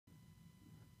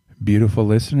Beautiful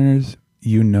listeners,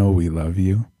 you know we love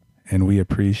you and we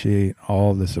appreciate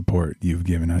all the support you've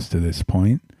given us to this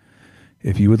point.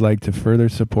 If you would like to further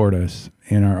support us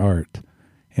in our art,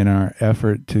 in our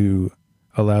effort to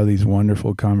allow these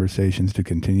wonderful conversations to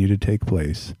continue to take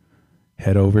place,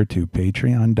 head over to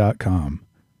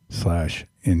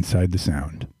patreon.com/inside the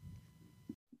sound.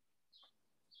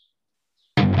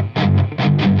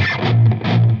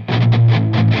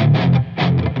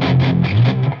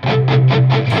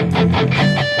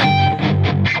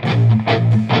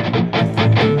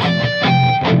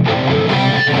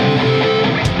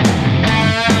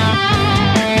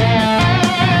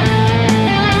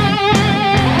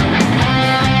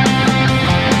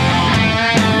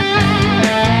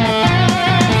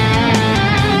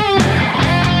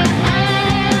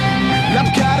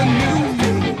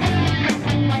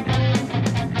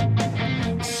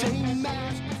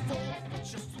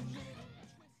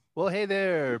 Well, hey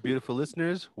there, beautiful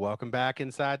listeners. Welcome back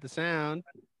inside the sound.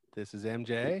 This is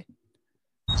MJ.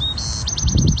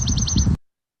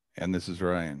 And this is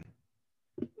Ryan.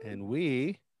 And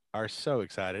we are so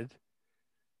excited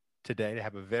today to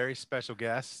have a very special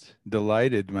guest.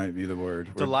 Delighted might be the word.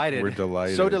 Delighted. We're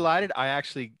delighted. So delighted. I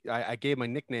gave my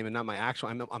nickname and not my actual.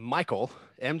 I'm Michael.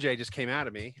 MJ just came out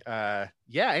of me.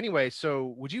 Anyway,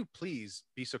 so would you please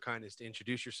be so kind as to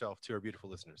introduce yourself to our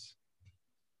beautiful listeners?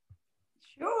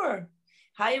 Sure.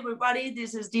 Hi, everybody.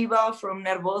 This is Diva from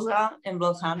Nervosa and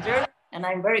Blood Hunter, and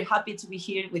I'm very happy to be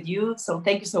here with you. So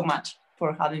thank you so much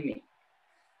for having me.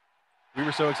 We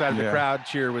were so excited. The crowd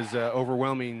cheer was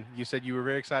overwhelming. You said you were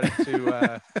very excited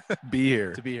to be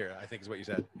here. To be here, I think is what you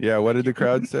said. Yeah. What did the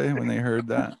crowd say when they heard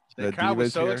that? The crowd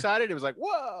was so excited. It was like,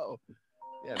 whoa.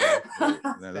 Yeah,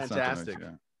 that's fantastic.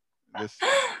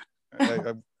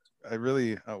 I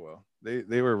really,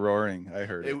 they were roaring. I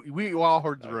heard it. We all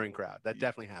heard the roaring crowd. That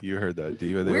definitely happened. You heard that,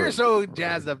 Diva. We're so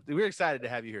jazzed up. We're excited to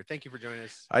have you here. Thank you for joining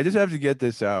us. I just have to get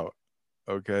this out.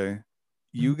 Okay.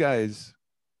 You guys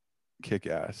kick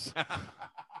ass.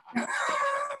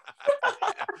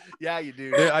 Yeah, you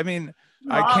do. I mean,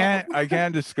 wow. I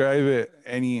can't describe it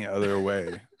any other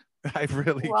way. I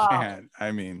really can't.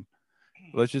 I mean,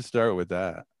 let's just start with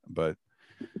that. But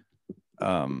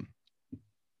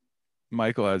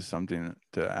Michael has something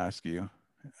to ask you,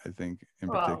 I think, in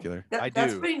particular.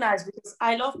 That's pretty nice because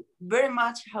I love very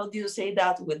much how do you say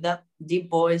that with that deep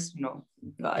voice,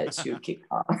 guys, you kick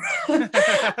ass.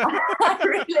 I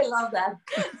really love that.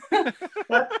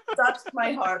 That touched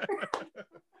my heart.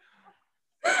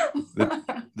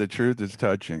 The truth is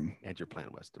touching. And your plan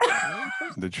was to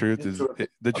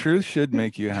the truth should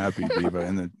make you happy, Diva,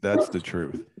 and that's the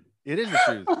truth. It is the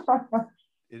truth.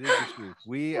 It is the truth.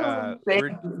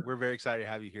 We're very excited to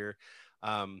have you here.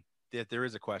 There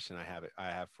is a question I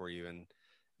have for you, and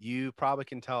you probably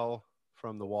can tell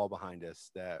from the wall behind us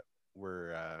that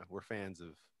we're fans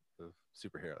of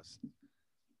superheroes.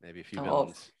 Maybe a few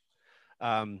villains.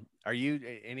 Are you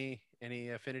any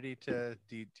affinity to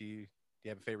do you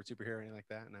have a favorite superhero or anything like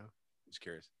that? No, just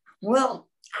curious. Well,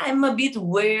 I'm a bit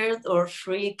weird or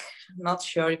freak. Not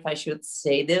sure if I should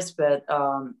say this, but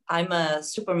I'm a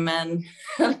Superman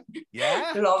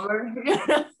lover.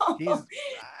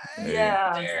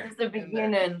 Since the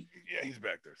beginning. Yeah, he's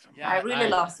back there. I really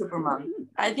love Superman.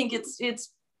 I think it's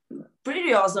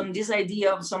pretty awesome, this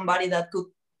idea of somebody that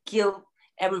could kill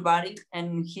everybody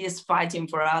and he is fighting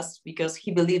for us because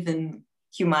he believed in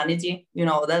humanity.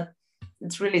 That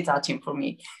it's really touching for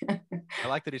me. I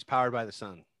like that he's powered by the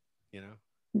sun.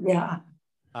 Yeah.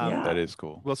 That is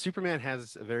cool. Well, Superman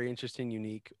has a very interesting,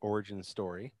 unique origin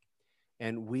story.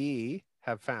 And we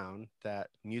have found that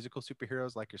musical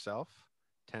superheroes like yourself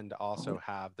tend to also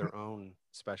have their own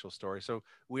special story. So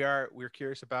we're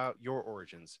curious about your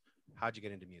origins. How'd you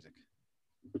get into music?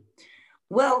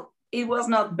 Well, it was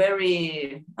not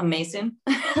very amazing.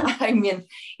 I mean,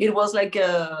 it was like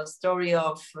a story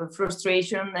of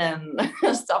frustration and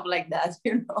stuff like that,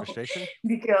 Frustration?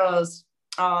 Because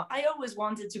I always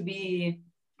wanted to be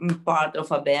part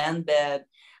of a band, but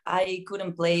I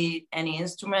couldn't play any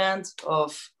instrument or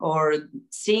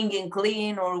singing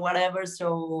clean or whatever.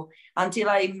 So until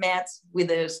I met with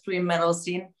the extreme metal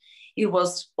scene, it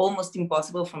was almost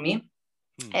impossible for me.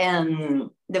 And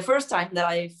the first time that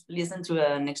I listened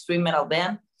to an extreme metal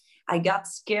band, I got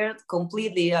scared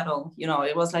completely at all.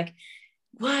 It was like,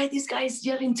 why this guy is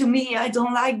yelling to me? I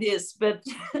don't like this. But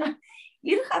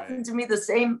it happened to me the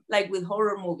same, like with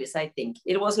horror movies, I think.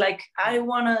 It was like, I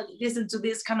want to listen to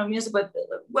this kind of music, but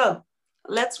well,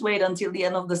 let's wait until the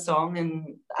end of the song.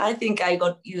 And I think I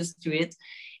got used to it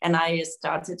and I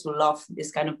started to love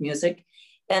this kind of music.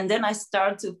 And then I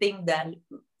started to think that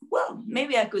well,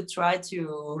 maybe I could try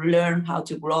to learn how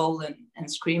to growl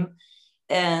and scream.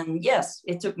 And yes,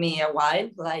 it took me a while,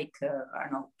 like, I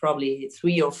don't know, probably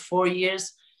 3 or 4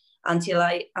 years until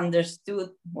I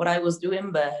understood what I was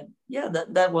doing. But yeah,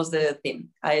 that was the thing.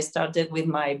 I started with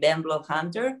my band Blood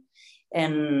Hunter,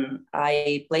 and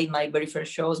I played my very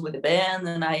first shows with the band,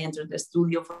 and I entered the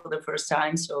studio for the first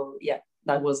time. So yeah,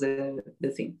 that was the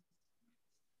thing.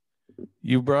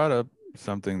 You brought up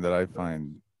something that I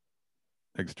find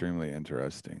extremely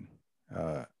interesting.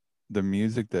 The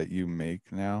music that you make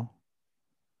now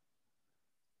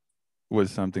was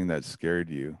something that scared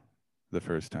you the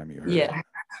first time you heard it. Yeah.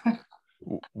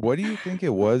 What do you think it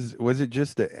was? Was it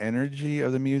just the energy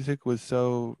of the music was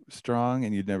so strong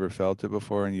and you'd never felt it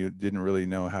before and you didn't really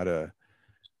know how to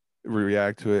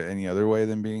react to it any other way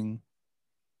than feeling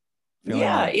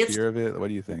that fear of it? What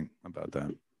do you think about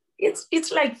that?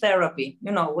 It's like therapy.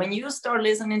 You know, when you start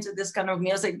listening to this kind of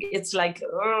music, it's like,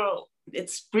 oh,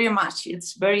 it's pretty much,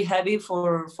 it's very heavy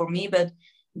for me, but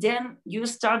then you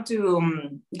start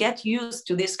to get used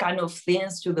to this kind of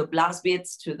things, to the blast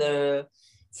beats, to the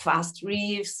fast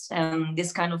riffs, and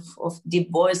this kind of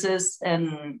deep voices.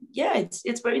 And yeah,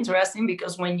 it's very interesting,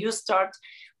 because when you start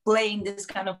playing this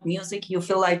kind of music, you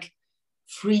feel like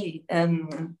free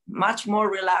and much more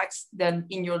relaxed than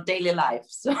in your daily life.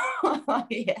 So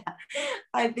yeah,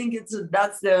 I think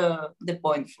that's the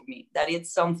point for me, that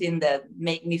it's something that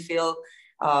make me feel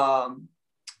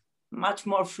much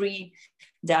more free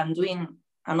than doing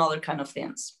another kind of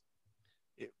things.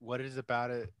 What is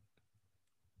about it?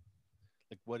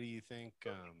 Like, what do you think?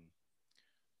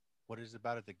 What is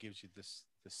about it that gives you this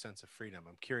sense of freedom?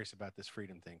 I'm curious about this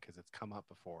freedom thing because it's come up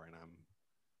before, and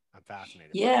I'm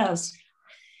fascinated. Yes,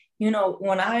 you know,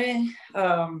 when I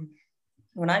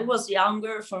was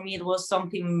younger, for me it was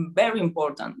something very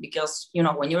important, because you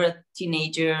know, when you're a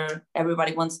teenager,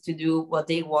 everybody wants to do what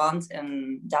they want,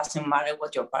 and doesn't matter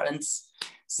what your parents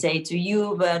say to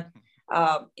you. But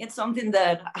it's something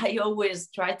that I always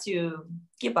try to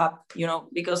keep up, you know,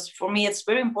 because for me it's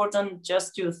very important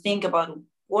just to think about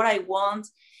what I want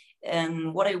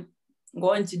and what I'm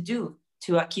going to do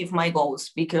to achieve my goals,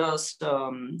 because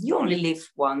you only live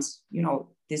once, you know,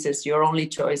 this is your only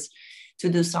choice to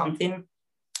do something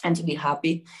and to be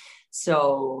happy.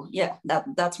 So yeah,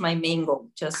 that's my main goal,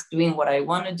 just doing what I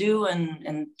want to do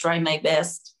and try my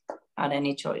best at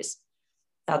any choice.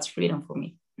 That's freedom for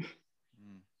me.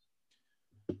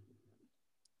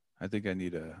 I think I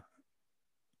need a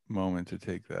moment to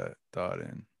take that thought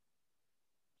in,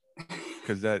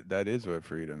 because that is what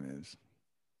freedom is,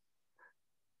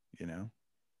 you know,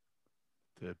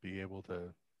 to be able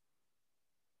to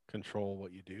control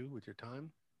what you do with your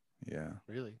time. Yeah,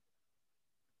 really,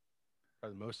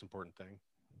 probably the most important thing.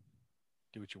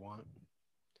 Do what you want.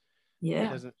 Yeah,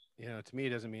 it doesn't, you know, to me it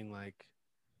doesn't mean like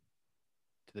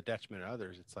to the detriment of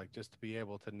others. It's like just to be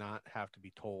able to not have to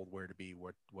be told where to be,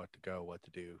 what to go, what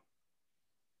to do.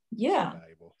 Yeah, so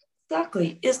valuable.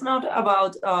 Exactly. It's not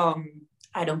about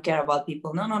I don't care about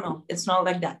people. No. It's not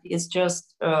like that. It's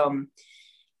just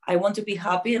I want to be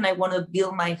happy, and I want to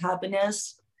build my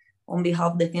happiness on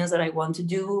behalf of the things that I want to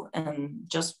do, and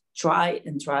just try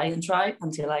and try and try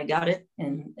until I got it,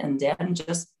 and then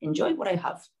just enjoy what I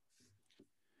have.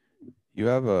 You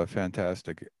have a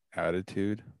fantastic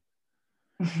attitude.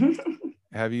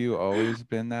 Have you always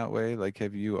been that way? Like,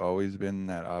 have you always been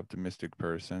that optimistic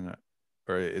person?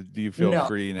 Or do you feel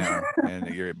free now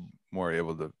and you're more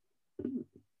able to?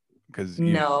 Because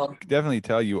you definitely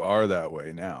tell you are that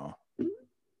way now.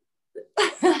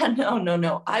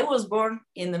 No. I was born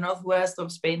in the northwest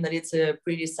of Spain, that it's a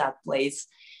pretty sad place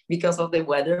because of the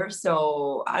weather.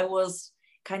 So I was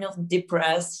kind of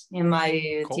depressed in my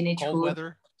teenagehood. Cold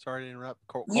weather? Sorry to interrupt.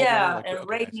 Cold yeah, weather, and okay,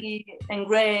 rainy and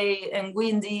gray and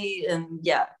windy, and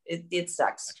yeah, it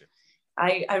sucks. Gotcha.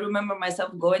 I remember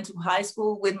myself going to high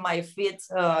school with my feet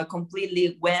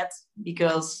completely wet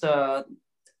because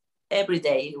every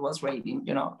day it was raining,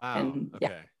 you know. Wow. And okay.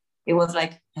 Yeah, it was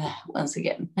like once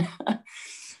again.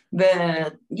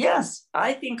 But yes,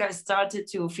 I think I started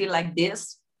to feel like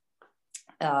this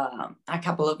a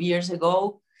couple of years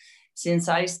ago, since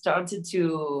I started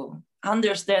to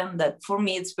understand that for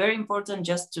me it's very important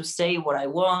just to say what I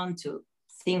want, to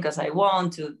think as I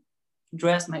want, to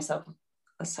dress myself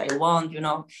as I want, you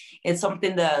know. It's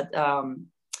something that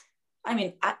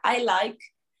I like.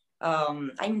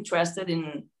 I'm interested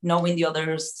in knowing the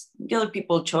other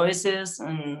people's choices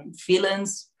and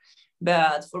feelings.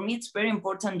 But for me, it's very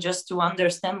important just to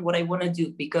understand what I want to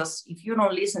do, because if you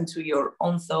don't listen to your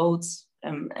own thoughts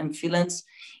and feelings,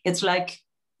 it's like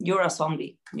you're a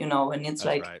zombie, you know, and it's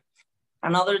like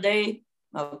another day,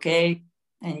 okay,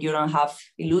 and you don't have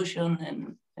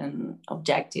illusion and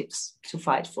objectives to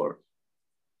fight for.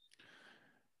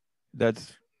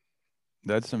 That's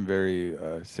some very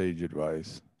sage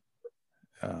advice.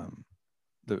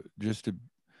 The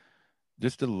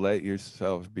just to let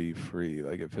yourself be free.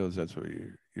 Like it feels that's what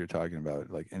you're talking about,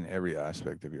 like in every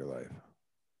aspect of your life,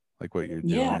 like what you're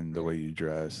doing, the way you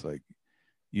dress, like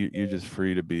you're just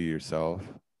free to be yourself.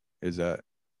 Is that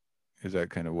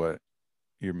kind of what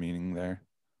you're meaning there?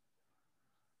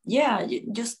 Yeah,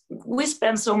 just we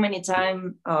spend so many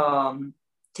time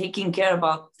taking care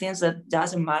about things that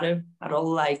doesn't matter at all.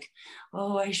 Like,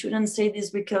 oh, I shouldn't say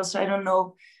this because I don't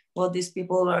know what these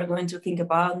people are going to think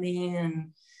about me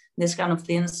and this kind of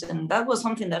things. And that was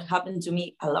something that happened to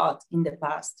me a lot in the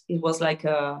past. It was like,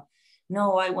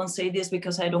 no, I won't say this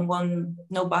because I don't want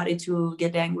nobody to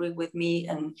get angry with me.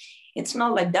 And it's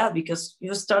not like that, because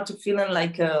you start to feeling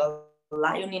like a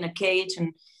lion in a cage,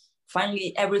 and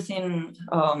finally everything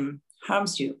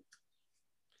harms you.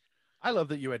 I love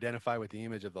that you identify with the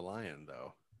image of the lion,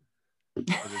 though.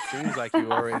 Because it seems like you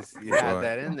had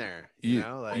that in there. You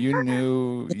know, like you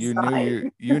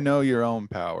know your own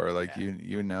power. Like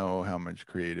you know how much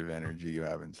creative energy you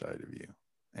have inside of you.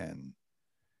 And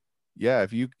yeah,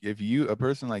 if you a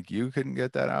person like you couldn't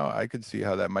get that out, I could see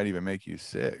how that might even make you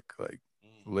sick. Like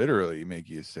literally make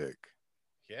you sick.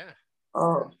 Yeah.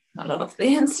 Oh, a lot of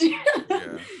things.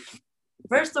 Yeah.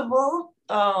 First of all,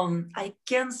 I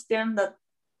can't stand that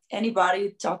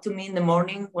anybody talk to me in the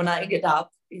morning when I get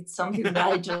up. It's something that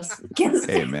I just can't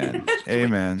stand.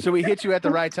 Amen. So we hit you at the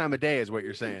right time of day, is what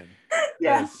you're saying.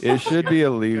 Yes. It should be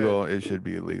illegal. It should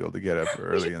be illegal to get up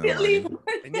early in the morning.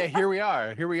 And yeah, here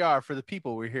we are for the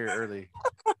people. We're here early.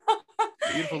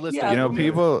 Beautiful listeners. You know,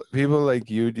 people like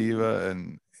you, Diva,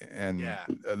 and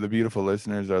the beautiful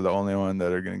listeners are the only one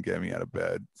that are going to get me out of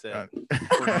bed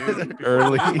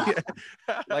early.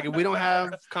 Like if we don't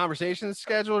have conversations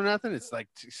scheduled or nothing, it's like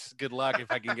good luck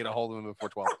if I can get a hold of them before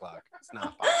 12 o'clock. It's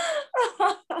not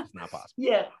possible. It's not possible.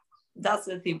 Yeah, that's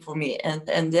the thing for me.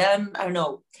 And then I don't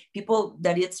know, people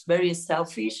that it's very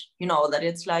selfish, you know, that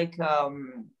it's like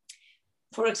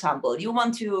for example, you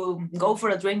want to go for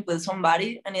a drink with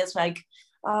somebody and it's like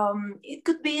it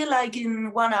could be like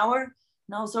in 1 hour.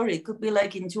 No, sorry, it could be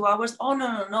like in 2 hours. Oh,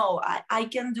 no. I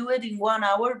can do it in 1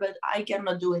 hour, but I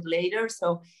cannot do it later.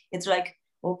 So it's like,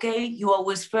 okay, you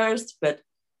always first, but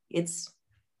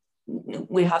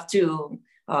we have to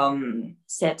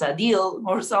set a deal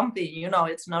or something, you know.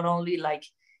 It's not only like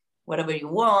whatever you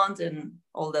want and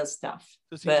all that stuff.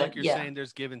 So it seems like you're saying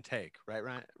there's give and take, right?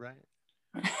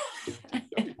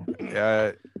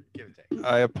 Yeah, give and take.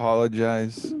 I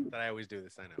apologize. But I always do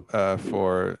this, I know.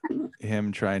 For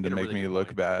him trying to make really me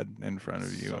look bad in front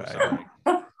of you. So sorry.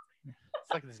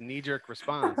 It's like this knee-jerk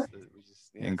response that we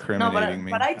just incriminating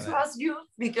me. But I trust you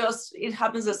because it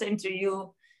happens the same to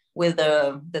you with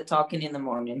the talking in the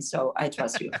morning. So I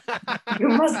trust you. You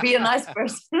must be a nice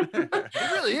person. He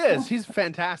really is. He's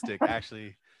fantastic,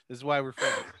 actually. This is why we're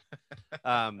friends.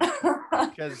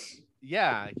 Because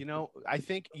yeah, you know, I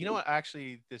think, you know what,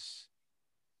 actually,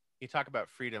 you talk about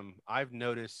freedom. I've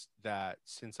noticed that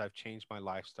since I've changed my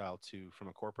lifestyle from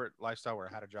a corporate lifestyle where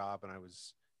I had a job and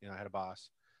I had a boss,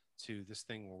 to this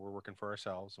thing where we're working for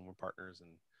ourselves and we're partners,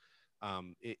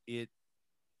 and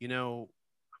you know,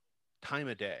 time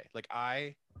of day, like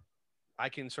I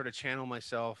can sort of channel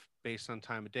myself based on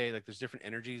time of day. Like there's different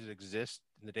energies that exist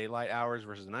in the daylight hours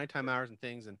versus the nighttime hours and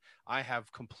things. And I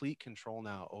have complete control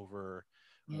now over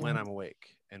when I'm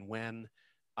awake and when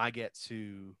I get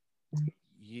to,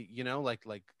 you know, like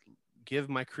give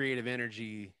my creative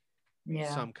energy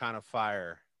some kind of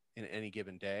fire in any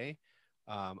given day.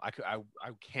 I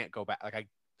can't go back. Like I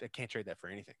can't trade that for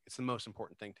anything. It's the most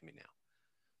important thing to me now.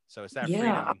 So it's that freedom,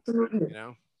 absolutely. You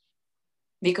know,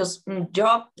 because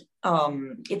job,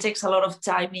 it takes a lot of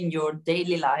time in your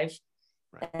daily life.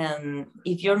 Right. And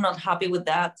if you're not happy with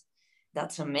that,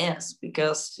 that's a mess,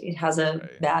 because it has a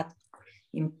bad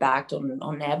impact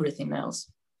on everything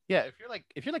else. Yeah.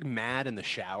 If you're like mad in the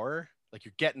shower, like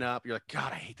you're getting up, you're like,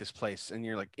 God, I hate this place. And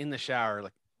you're like in the shower,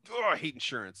 like, oh, I hate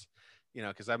insurance. You know,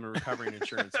 because I'm a recovering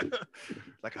insurance.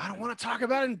 Like, I don't want to talk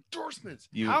about endorsements.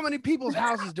 How many people's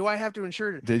houses do I have to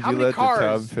insure? Did How you many let cars? the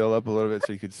tub fill up a little bit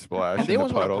so you could splash? And they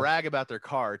always want to brag about their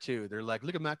car too. They're like,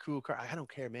 look at my cool car. I don't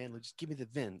care, man. Just give me the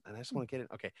VIN, and I just want to get it.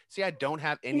 Okay. See, I don't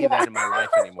have any of that in my life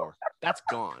anymore. That's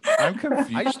gone. I'm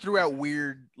confused. I just threw out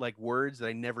weird like words that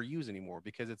I never use anymore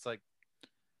because it's like,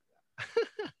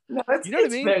 no, you know what I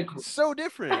mean? Cool. It's so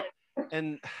different.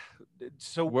 And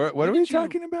so what are we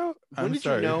talking about? When did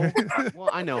you know? Well,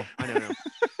 I know.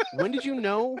 When did you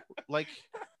know? Like,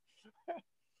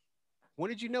 when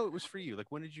did you know it was for you? Like,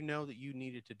 when did you know that you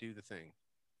needed to do the thing?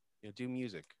 You know, do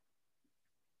music.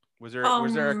 Was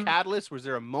there a catalyst? Was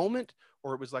there a moment,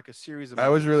 or it was like a series of I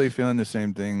moments? was really feeling the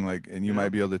same thing, like, and you might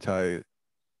be able to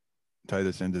tie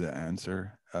this into the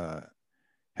answer.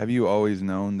 Have you always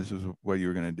known this was what you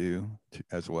were going to do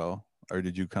as well, or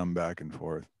did you come back and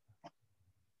forth?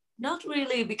 Not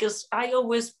really, because I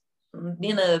always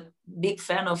been a big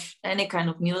fan of any kind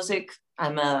of music.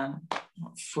 I'm a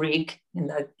freak in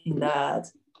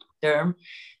that term,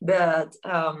 but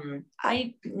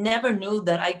I never knew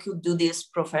that I could do this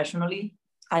professionally.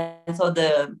 I thought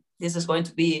this was going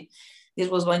to be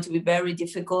very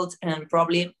difficult, and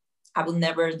probably I would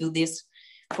never do this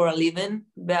for a living.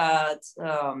 But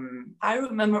I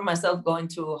remember myself going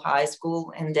to high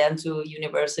school and then to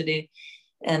university,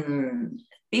 and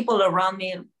people around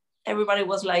me, everybody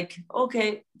was like,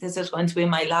 okay, this is going to be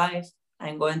my life.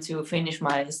 I'm going to finish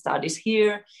my studies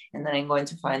here, and then I'm going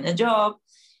to find a job,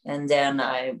 and then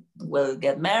I will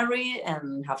get married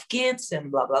and have kids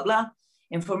and blah, blah, blah.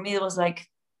 And for me, it was like,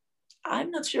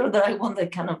 I'm not sure that I want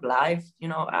that kind of life. You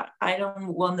know, I don't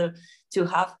want to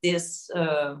have this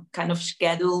kind of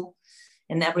schedule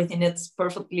and everything that's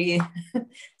perfectly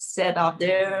set up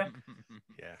there.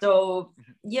 Yeah. So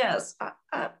yes,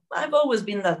 I've always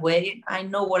been that way. I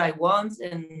know what I want,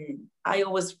 and I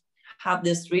always have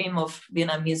this dream of being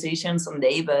a musician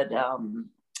someday, but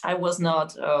I was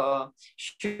not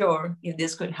sure if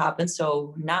this could happen.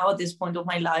 So now at this point of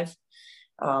my life,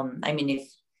 I mean,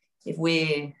 if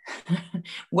we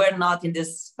were not in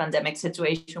this pandemic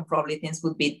situation, probably things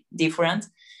would be different.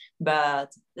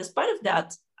 But despite of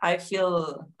that, I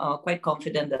feel quite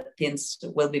confident that things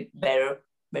will be better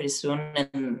very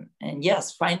soon. And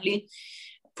yes, finally,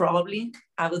 probably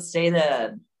I would say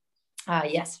that,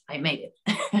 yes, I made it.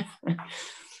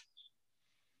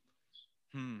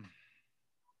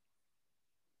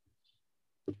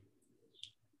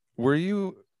 Were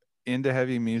you into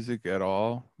heavy music at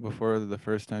all before the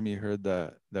first time you heard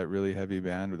that really heavy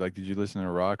band? Like, did you listen to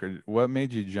rock, or what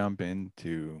made you jump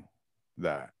into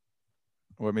that?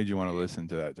 What made you want to listen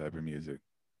to that type of music?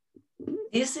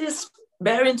 This is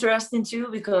very interesting too,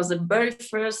 because the very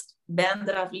first band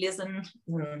that I've listened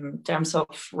in terms of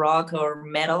rock or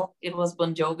metal, it was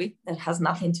Bon Jovi. That has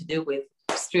nothing to do with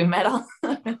extreme metal.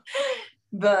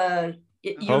 But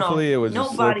hopefully it was a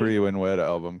Slippery When Wet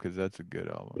album, because that's a good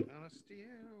album.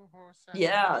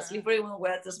 Yeah, Slippery When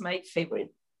Wet is my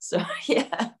favorite. So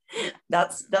yeah,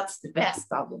 that's the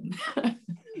best album.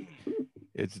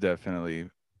 It's definitely,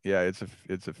 yeah,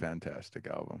 it's a fantastic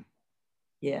album.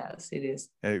 Yes, it is.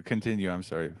 Hey, continue. I'm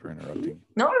sorry for interrupting.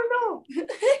 No.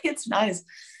 It's nice.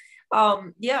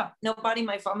 Yeah, nobody in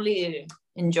my family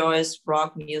enjoys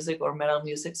rock music or metal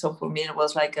music. So for me, it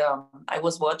was like I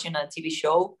was watching a TV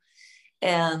show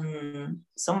and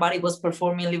somebody was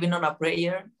performing Living on a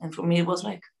Prayer. And for me, it was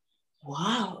like,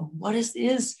 wow, what is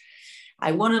this?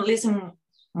 I want to listen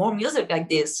more music like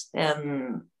this.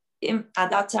 And at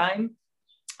that time,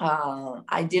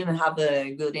 I didn't have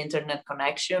a good internet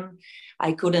connection.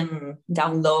 I couldn't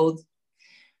download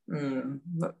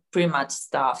pretty much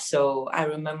stuff. So I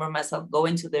remember myself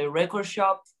going to the record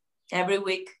shop every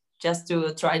week just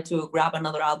to try to grab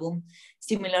another album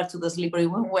similar to the Slippery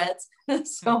When Wet.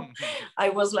 So I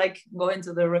was like going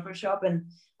to the record shop and,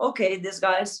 okay, these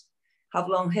guys have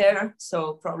long hair,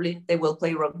 so probably they will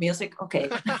play rock music. Okay,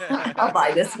 I'll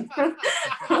buy this. So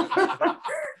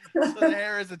the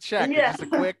hair is a check. Yeah. It's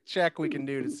just a quick check we can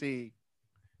do to see.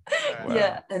 Wow.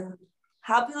 Yeah, and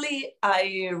happily,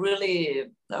 I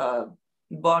really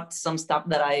bought some stuff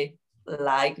that I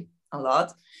like a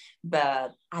lot,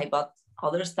 but I bought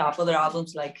other stuff, other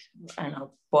albums like, I don't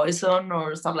know, Poison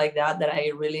or stuff like that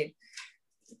I really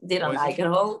didn't like at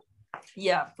all.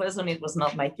 Yeah, Poison, it was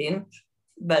not my thing,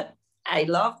 but I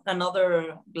love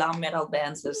another glam metal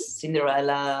bands as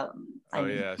Cinderella.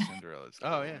 Cinderella's.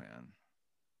 Oh yeah, man.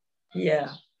 Yeah.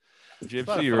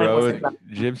 Gypsy Road,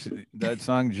 that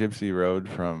song Gypsy Road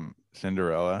from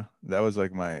Cinderella, that was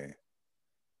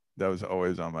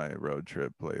always on my road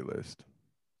trip playlist.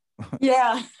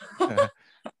 Yeah.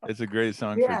 It's a great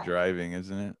song for driving,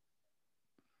 isn't it?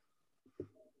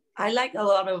 I like a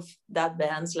lot of that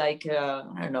bands, like I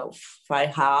don't know,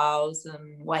 Firehouse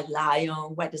and White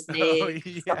Lion, White Snake,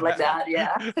 stuff like that.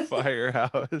 Yeah.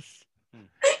 Firehouse.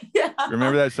 Yeah.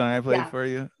 Remember that song I played for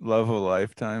you? Love of a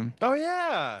Lifetime. Oh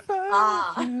yeah.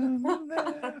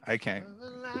 I can't.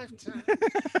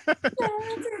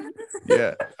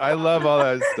 Yeah, I love all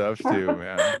that stuff too,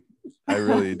 man. I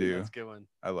really do. That's a good one.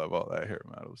 I love all that hair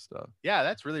metal stuff. Yeah,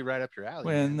 that's really right up your alley.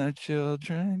 When the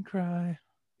children cry.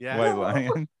 Yeah. White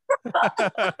Lion.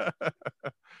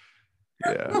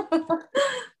 Yeah.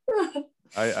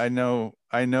 I know.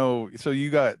 So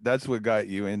that's what got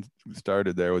you in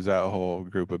started there, was that whole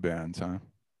group of bands, huh?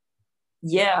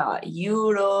 Yeah,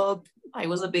 Europe. I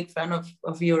was a big fan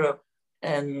of Europe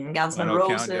and Guns N' Final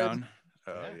Roses. Countdown.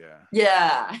 Oh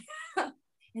Yeah.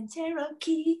 And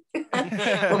Cherokee.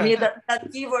 For me, that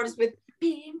keyboards with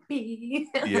beep.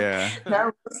 Yeah.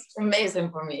 That was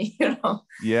amazing for me,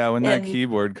 Yeah, when that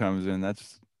keyboard comes in,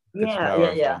 it's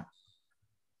powerful. Yeah.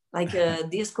 Like a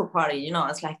disco party,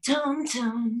 it's like dum,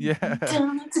 dum, yeah.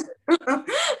 dum, dum.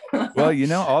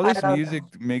 Well, all this music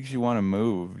makes you want to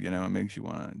move, it makes you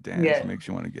want to dance, it makes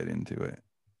you want to get into it.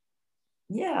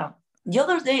 Yeah. The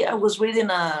other day I was reading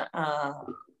a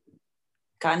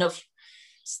kind of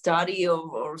study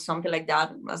or something like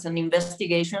that, as an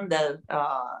investigation that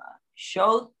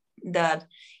showed that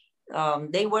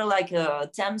they were like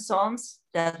 10 songs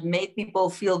that made people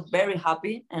feel very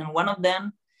happy, and one of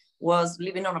them was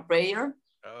Living on a Prayer.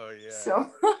 Oh yeah. So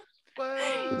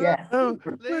yeah.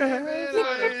 Living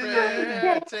on a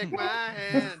prayer, take my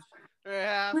hand. We're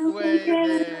halfway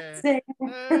there.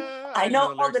 I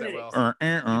know all the lyrics. Well.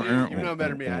 You know better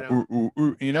than me. I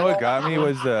know. You know what got me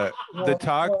was the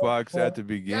talk box at the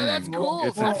beginning. Yeah, that's cool.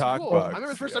 It's a talk box. I remember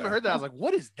the first time I heard that, I was like,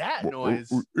 "What is that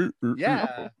noise?"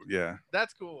 Yeah,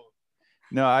 that's cool.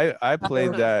 No, I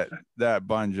played that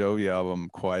Bon Jovi album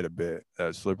quite a bit.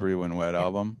 That Slippery When Wet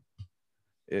album.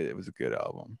 It was a good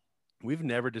album. We've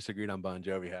never disagreed on Bon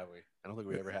Jovi, have we? I don't think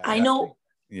we ever have. I know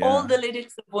all the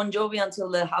lyrics of Bon Jovi until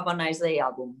the Have a Nice Day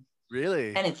album.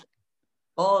 Really? Anything.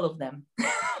 All of them.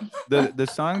 the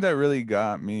song that really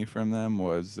got me from them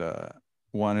was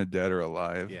Wanted Dead or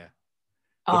Alive. Yeah.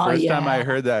 The first time I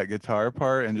heard that guitar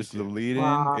part and just the lead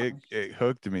in, it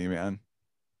hooked me, man.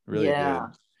 Really did.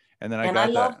 And then I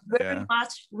love very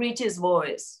much Richie's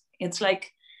voice. It's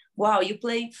like, wow, you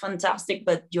play fantastic,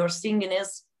 but your singing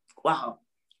is, wow,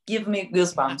 give me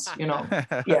goosebumps,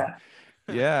 Yeah.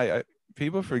 Yeah,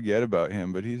 people forget about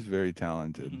him, but he's very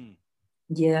talented. Mm-hmm.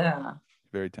 Yeah.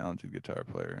 Very talented guitar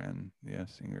player and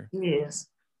singer. He is.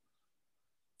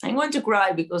 I'm going to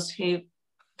cry because he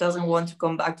doesn't want to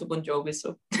come back to Bon Jovi.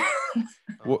 So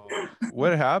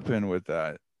what happened with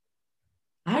that?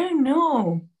 I don't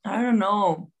know.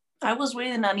 I was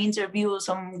reading an interview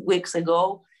some weeks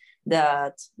ago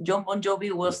that John Bon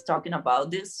Jovi was talking about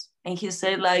this, and he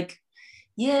said like,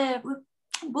 yeah, we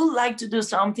would like to do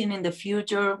something in the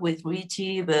future with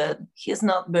Richie, but he's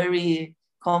not very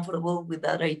comfortable with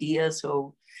that idea.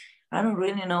 So I don't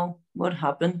really know what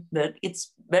happened, but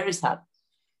it's very sad.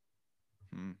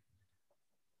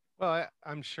 Well,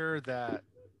 I'm sure that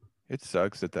it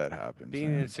sucks that happens.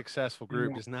 Being in a successful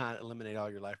group does not eliminate all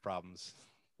your life problems.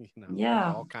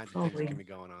 Yeah, all kinds of things can be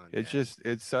going on.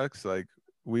 It sucks. Like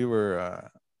we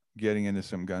were getting into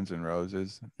some Guns N'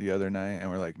 Roses the other night, and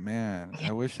we're like, man,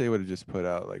 I wish they would have just put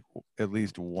out like at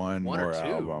least one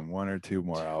or two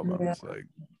more albums, like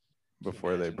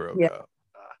before they broke up.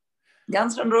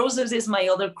 Guns N' Roses is my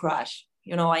other crush.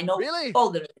 I know all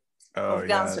the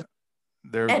Guns N'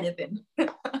 anything.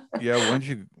 Yeah,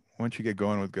 once you get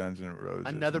going with Guns N' Roses,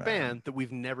 another band that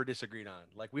we've never disagreed on.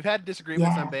 Like we've had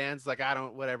disagreements on bands, like I kind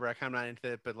of not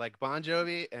into it, but like Bon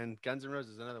Jovi and Guns N'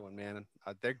 Roses is another one, man.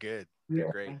 They're good.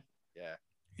 They're great. Yeah.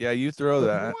 Yeah, you throw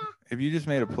that. If you just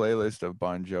made a playlist of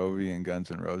Bon Jovi and Guns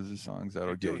N' Roses songs,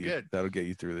 that'll get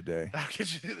you through the day. That'll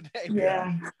get you through the day.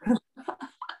 Yeah.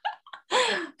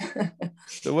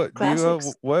 So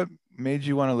what made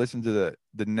you want to listen to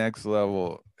the next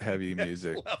level heavy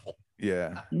music?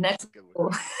 Yeah. Next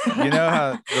level. You know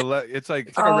how it's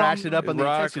like a ratchet up on the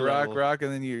rock,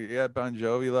 and then you at Bon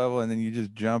Jovi level, and then you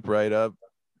just jump right up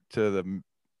to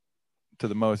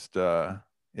the most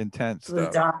intense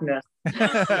stuff. The darkness.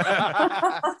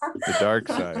 The dark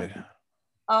side.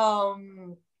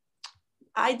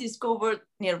 I discovered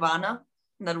Nirvana.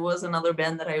 That was another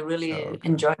band that I really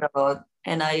enjoyed a lot.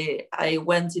 And I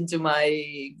went into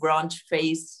my grunge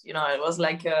phase. I was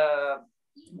like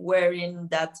wearing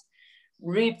that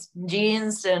ripped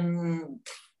jeans and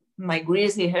my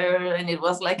greasy hair, and it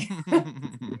was like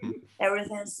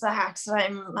everything sucks.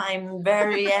 I'm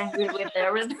very angry with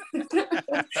everything.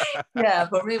 Yeah,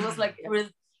 for me it was like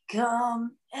everything,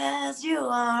 come as you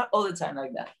are, all the time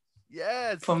like that.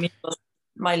 Yes. For me it was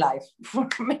my life for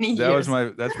many years.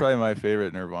 That's probably my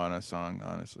favorite Nirvana song,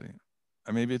 honestly.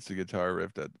 Maybe it's the guitar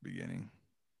riff at the beginning.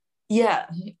 Yeah,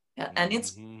 and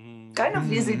it's kind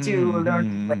of easy to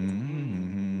learn to play.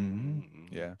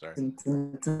 Yeah, sorry.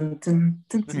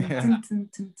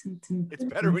 It's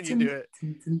better when you do it.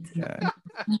 Yeah.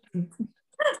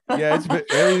 Yeah,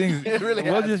 everything's. It really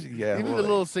We'll has. just Even the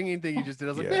little singing thing you just did,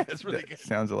 I was like, man, that's really good.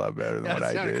 Sounds a lot better than what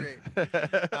I did.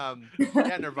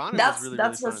 Yeah, Nirvana was really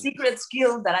that's really a fun. secret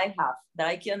skill that I have, that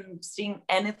I can sing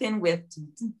anything with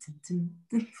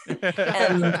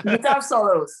and guitar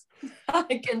solos.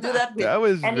 I can do that with That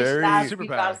was any very Slash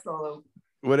guitar solo.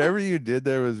 Whatever you did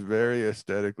there was very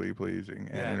aesthetically pleasing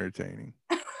and Yeah. entertaining.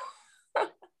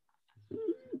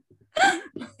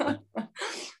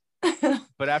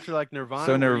 But after like Nirvana,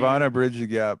 so Nirvana bridged the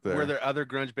gap there. Were there other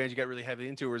grunge bands you got really heavy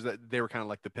into, or was that they were kind of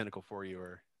like the pinnacle for you,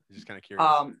 or just kind of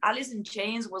curious? Alice in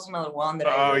Chains was another one that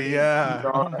I really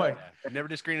enjoyed. Oh my! Never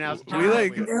did Screen House. We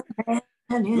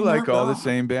like all the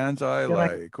same bands I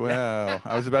like. Wow,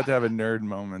 I was about to have a nerd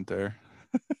moment there.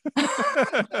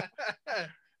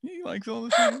 He likes all the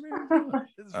same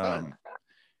bands.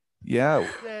 Yeah,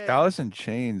 Alice in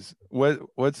Chains.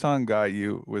 What song got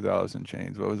you with Alice in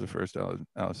Chains? What was the first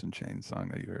Alice in Chains song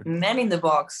that you heard? Man in the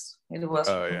Box. It was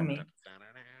for me.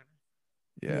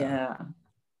 Yeah.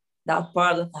 That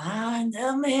part of I'm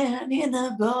the man in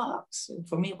the box.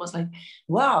 For me, it was like,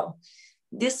 wow,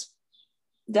 this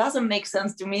doesn't make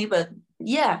sense to me, but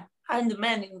yeah, I'm the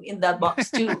man in that box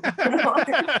too.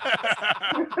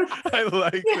 I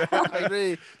like that. I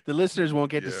agree. The listeners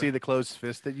won't get to see the closed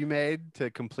fist that you made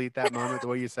to complete that moment, the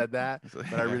way you said that,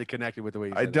 but I really connected with the way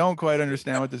you said it. I don't quite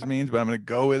understand what this means, but I'm going to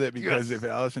go with it because if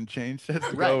Alice in Chains says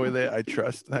to go with it, I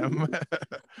trust them.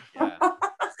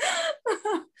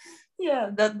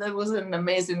 Yeah, that was an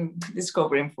amazing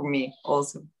discovery for me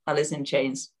also, Alice in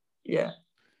Chains. Yeah.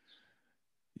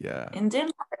 And then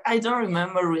I don't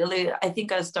remember really. I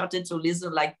think I started to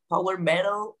listen like power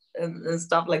metal and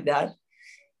stuff like that.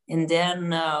 And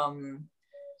then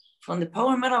from the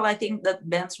power metal, I think that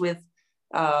bands with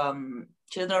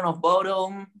Children of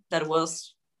Bodom, that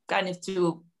was kind of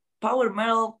to power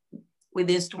metal with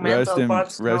the instrumental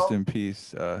parts. Rest in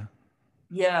peace.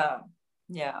 Yeah.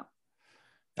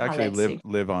 Actually,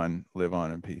 live on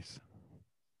in peace.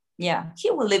 Yeah,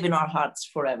 he will live in our hearts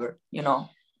forever. You know,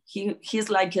 he's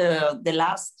like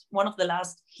one of the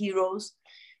last heroes,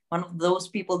 one of those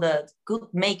people that could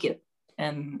make it.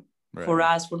 And for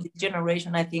us, for this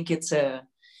generation, I think it's a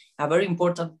very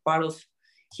important part of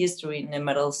history in the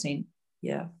metal scene.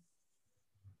 Yeah.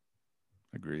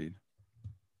 Agreed.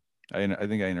 I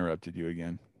think I interrupted you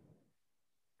again.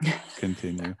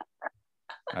 Continue.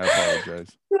 I apologize.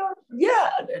 Yeah,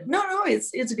 no,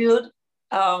 it's good.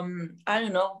 I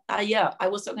don't know. I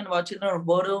was talking about Children of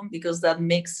Bodom because that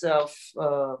mix of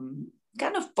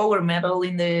kind of power metal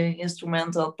in the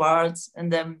instrumental parts,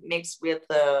 and then mixed with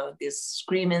these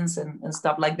screamings and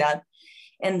stuff like that.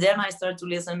 And then I started to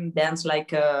listen bands like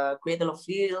Cradle of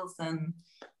Filth and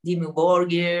Dimmu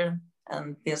Borgir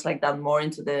and things like that, more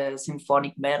into the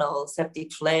symphonic metal,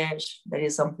 Septic Flesh. That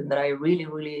is something that I really,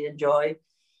 really enjoy.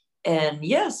 And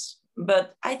yes,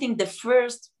 but I think the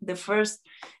first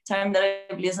time that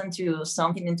I listened to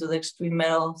something into the extreme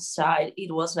metal side,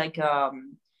 it was like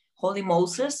Holy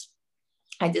Moses.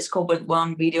 I discovered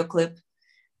one video clip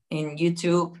in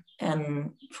YouTube,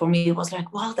 and for me it was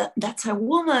like, wow, that's a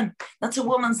woman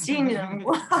singing.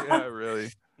 Yeah,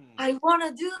 really. I want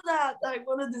to do that.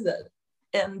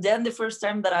 And then the first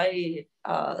time that I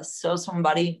saw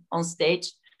somebody on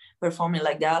stage performing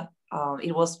like that,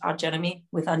 it was Arch Enemy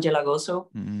with Angela Gosso.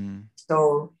 Mm-hmm.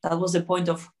 So that was the point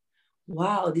of,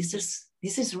 wow, this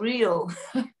is real.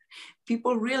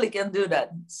 People really can do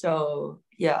that. So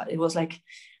yeah, it was like,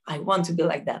 I want to be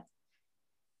like that.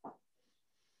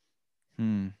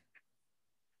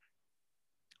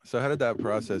 So how did that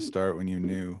process start when you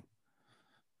knew,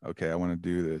 okay, I want to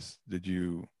do this? Did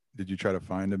you try to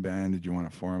find a band? Did you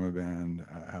want to form a band?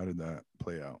 How did that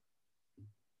play out?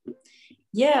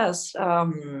 Yes,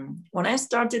 when I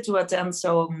started to attend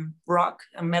some rock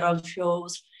and metal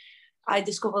shows, I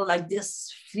discovered like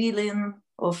this feeling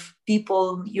of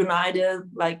people united,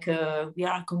 like we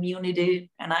are a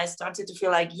community. And I started to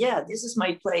feel like, yeah, this is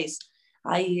my place.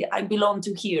 I belong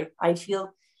to here. I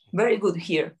feel very good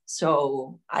here.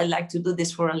 So I like to do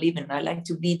this for a living. I like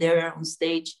to be there on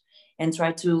stage and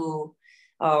try to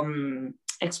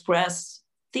express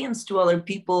things to other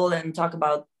people and talk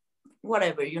about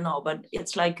whatever, but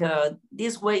it's like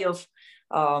this way of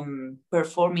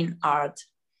performing art.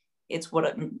 It's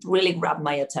what really grabbed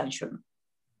my attention.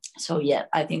 So yeah,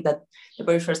 I think that the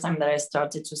very first time that I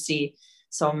started to see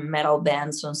some metal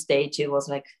bands on stage, it was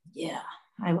like, yeah,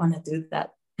 I want to do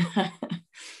that.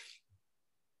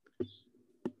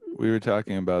 We were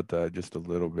talking about that just a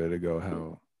little bit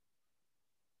ago,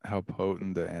 how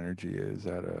potent the energy is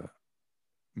at a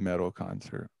metal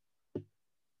concert.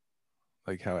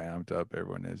 Like how amped up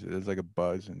everyone is. There's like a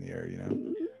buzz in the air,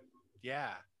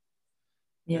 Yeah.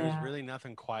 There's Yeah. really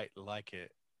nothing quite like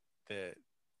it. That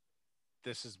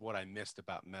this is what I missed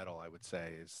about metal, I would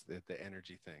say, is the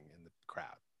energy thing in the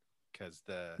crowd. Because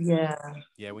Yeah.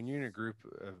 yeah, when you're in a group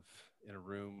of, in a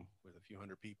room with a few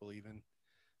hundred people, even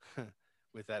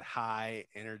with that high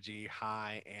energy,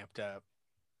 high amped up,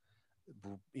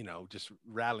 just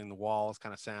rattling the walls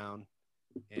kind of sound,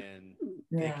 and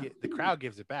Yeah. the crowd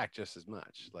gives it back just as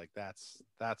much. Like that's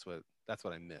what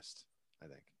I missed, I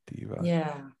think. Diva.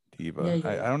 Yeah. Yeah. Diva. I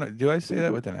Yeah. don't know. Do I say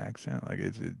that with an accent? Like,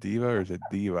 is it diva or is it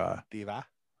diva? Diva,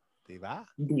 diva,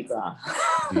 Diva.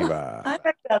 Diva. I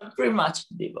like that pretty much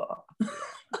diva.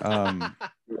 Um,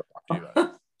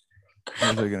 diva.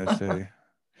 what was I gonna say?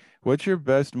 What's your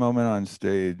best moment on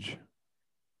stage?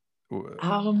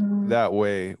 Um, That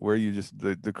way, where you just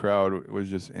the crowd was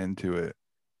just into it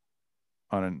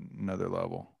on another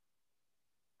level.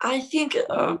 I think,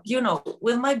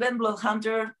 with my band Blood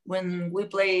Hunter, when we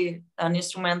play an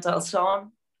instrumental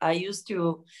song, I used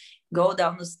to go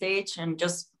down the stage and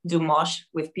just do mosh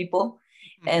with people.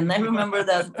 And I remember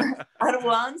that at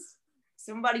once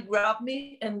somebody grabbed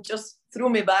me and just threw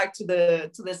me back to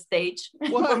the stage.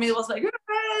 For me, it was like,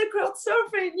 hey, crowd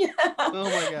surfing. Yeah. Oh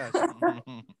my gosh.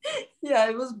 Yeah,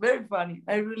 it was very funny.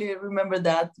 I really remember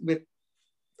that with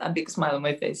a big smile on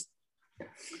my face.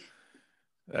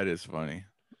 That is funny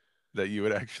that you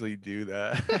would actually do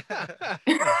that.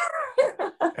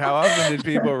 How often did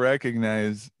people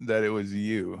recognize that it was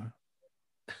you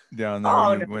down there when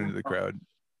Oh, you went into no. the crowd?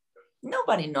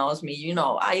 Nobody knows me.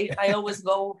 I always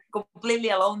go completely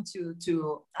alone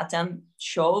to attend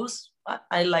shows.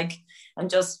 I'm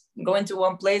just going to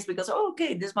one place because,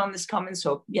 okay, this band is coming,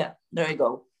 so yeah, there you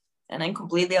go. And I'm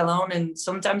completely alone. And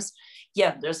sometimes,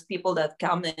 yeah, there's people that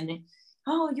come and,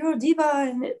 oh, you're a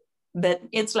diva, but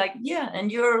it's like, yeah, and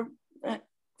you're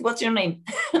what's your name?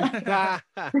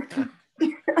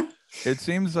 It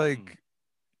seems like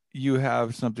you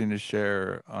have something to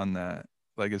share on that,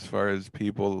 like as far as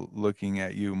people looking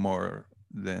at you more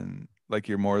than like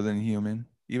you're more than human,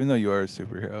 even though you are a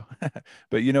superhero.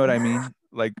 But you know what I mean?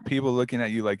 Like people looking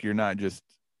at you like you're not just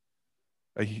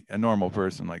a normal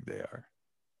person like they are.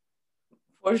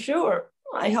 For sure.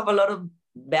 I have a lot of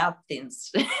bad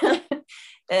things.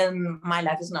 And my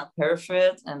life is not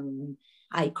perfect. And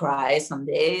I cry some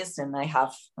days, and I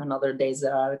have another days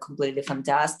that are completely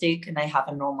fantastic. And I have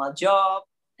a normal job.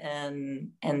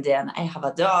 And then I have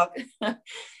a dog.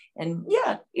 And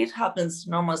yeah, it happens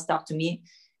normal stuff to me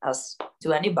as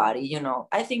to anybody.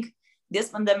 I think this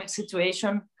pandemic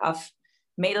situation have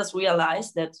made us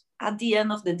realize that at the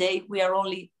end of the day, we are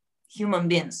only human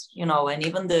beings, and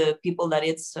even the people that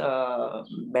it's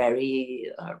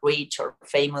very rich or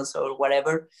famous or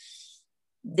whatever,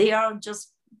 they are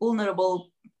just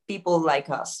vulnerable people like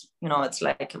us. It's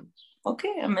like,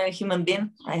 okay, I'm a human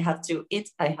being. I have to eat.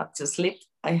 I have to sleep.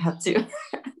 I have to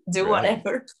do Right.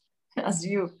 whatever as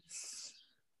you.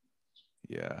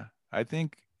 Yeah. I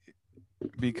think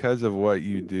because of what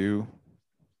you do,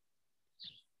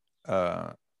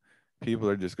 people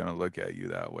are just going to look at you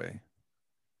that way,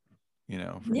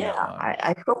 from Yeah, now on.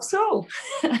 I hope so.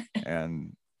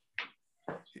 And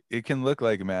it can look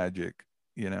like magic,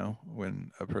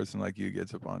 when a person like you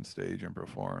gets up on stage and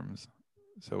performs.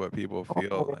 So what people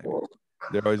feel like,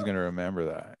 they're always going to remember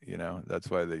that, that's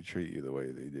why they treat you the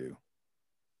way they do.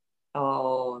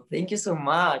 Oh, thank you so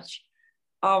much.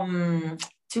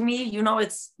 To me,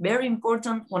 it's very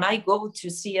important when I go to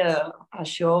see a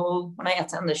show, when I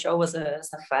attend the show as a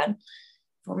fan.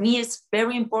 For me, it's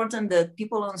very important that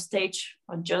people on stage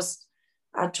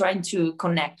are trying to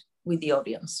connect with the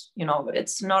audience.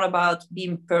 It's not about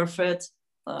being perfect,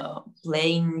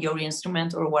 playing your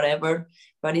instrument or whatever,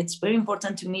 but it's very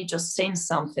important to me just saying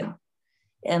something.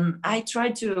 And I try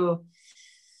to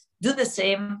do the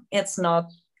same. It's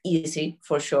not easy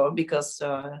for sure, because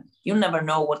you never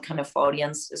know what kind of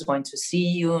audience is going to see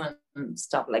you and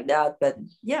stuff like that. But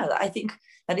yeah, I think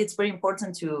that it's very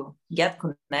important to get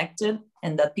connected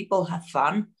and that people have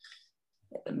fun,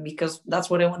 because that's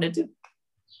what I want to do.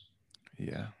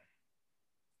 Yeah.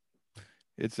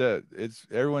 It's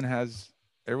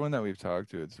everyone that we've talked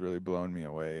to, it's really blown me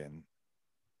away, and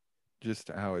just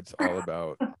how it's all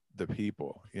about the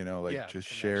people, like just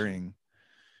sharing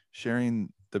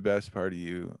the best part of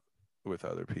you with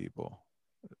other people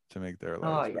to make their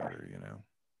lives better.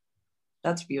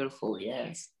 That's beautiful.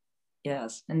 Yes.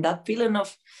 And that feeling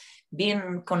of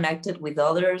being connected with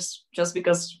others just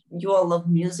because you all love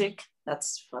music,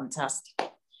 that's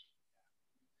fantastic.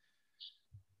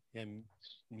 And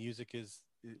music is,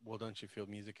 well, don't you feel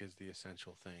music is the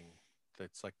essential thing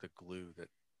that's like the glue that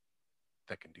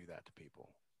can do that to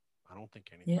people? I don't think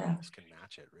anything else can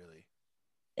match it, really.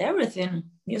 everything.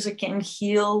 Music can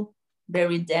heal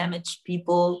very damaged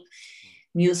people.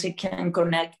 Music can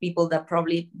connect people that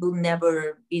probably would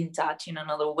never be in touch in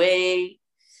another way.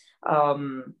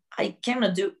 I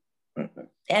cannot do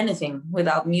anything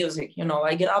without music. You know,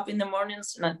 I get up in the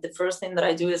mornings and the first thing that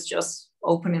I do is just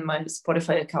opening my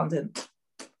Spotify account and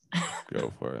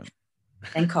go for it.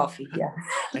 And coffee, yeah.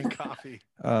 And coffee.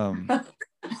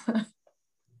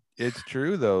 It's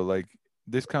true though. Like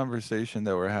this conversation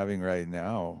that we're having right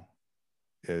now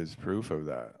is proof of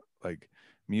that. Like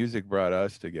music brought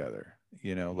us together.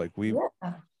 You know, like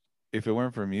if it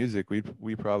weren't for music,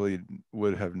 we probably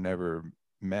would have never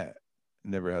met,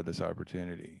 never had this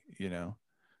opportunity, you know?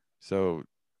 So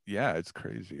yeah, it's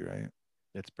crazy, right?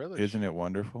 It's privilege. Isn't it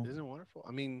wonderful? Isn't it wonderful?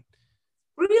 I mean,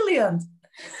 brilliant.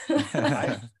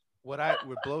 What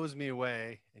blows me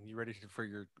away, and you ready for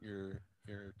your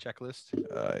checklist?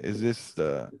 Is this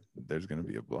there's going to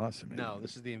be a blossom? No,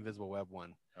 this is the invisible web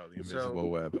one. Oh, the invisible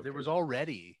web. Okay. There was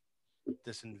already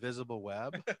this invisible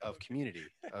web of community,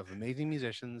 of amazing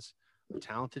musicians, of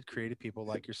talented, creative people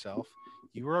like yourself.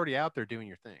 You were already out there doing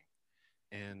your thing.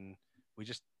 And we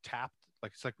just tapped,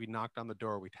 like it's like we knocked on the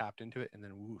door, we tapped into it, and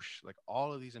then whoosh, like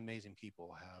all of these amazing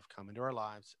people have come into our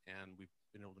lives, and we've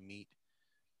been able to meet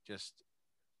just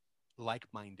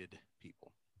like-minded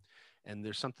people. And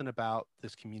there's something about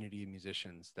this community of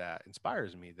musicians that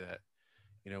inspires me, that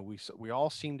you know, we all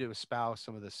seem to espouse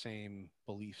some of the same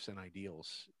beliefs and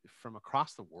ideals from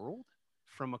across the world,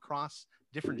 from across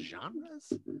different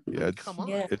genres. Yeah,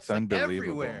 it's unbelievable.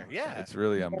 Everywhere. Yeah, it's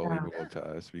really unbelievable to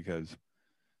us, because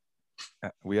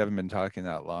we haven't been talking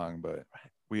that long, but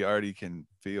we already can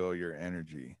feel your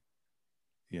energy,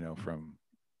 you know, from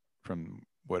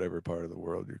whatever part of the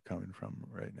world you're coming from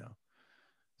right now.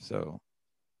 So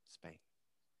Spain.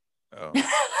 Oh,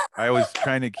 I was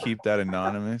trying to keep that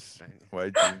anonymous.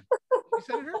 Why'd you? You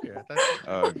said it earlier.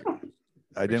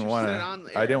 I didn't want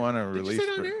to. I didn't want to release. Did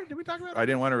you say it on air? Did we talk about it? I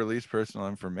didn't want to release personal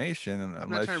information, and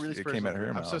unless it came at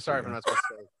her mouth. I'm so sorry if I'm not supposed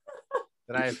to say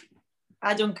that.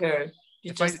 I don't care.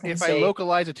 If I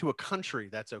localize it to a country,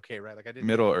 that's okay, right? Like I didn't.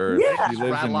 Middle Earth. Yeah. She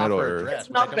lives in Middle Earth. It's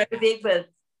not very big, but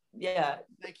yeah.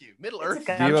 Thank you. Middle Earth.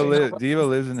 Diva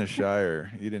lives in the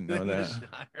Shire. You didn't know that.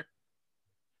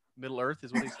 Middle Earth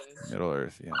is what he's saying. Middle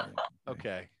Earth, yeah.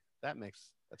 Okay, that's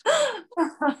good.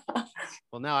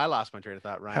 Well, now I lost my train of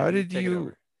thought, Ryan. How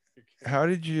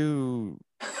did you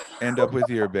end up with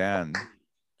your band?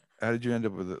 How did you end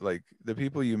up with it? Like the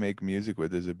people you make music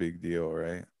with is a big deal,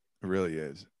 right? It really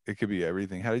is. It could be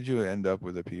everything. How did you end up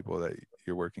with the people that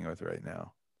you're working with right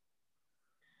now?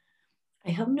 I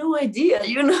have no idea,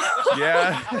 you know.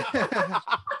 Yeah.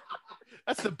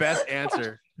 That's the best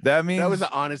answer. That was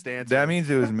the honest answer. That means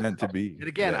it was meant to be. And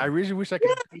again, I really wish I could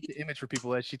paint the image for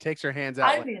people that she takes her hands out.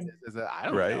 I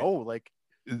don't know. Like,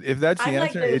 if that's the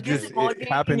answer, it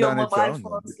happened on its own.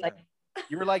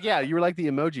 You were like the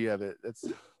emoji of it. That's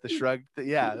the shrug.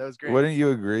 Yeah, that was great. Wouldn't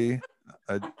you agree?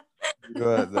 That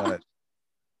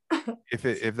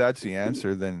if that's the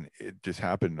answer, then it just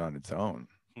happened on its own.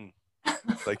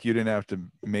 Like you didn't have to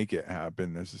make it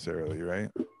happen necessarily, right?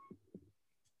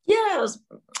 Yeah,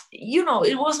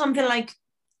 it was something like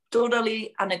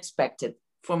totally unexpected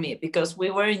for me, because we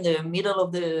were in the middle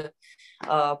of the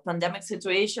pandemic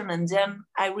situation, and then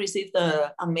I received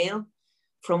a mail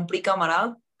from Pri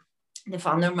Camaral, the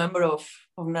founder member of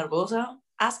Nervosa,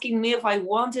 asking me if I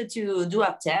wanted to do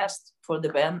a test for the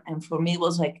band. And for me, it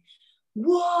was like,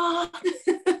 what?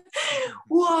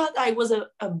 What? I was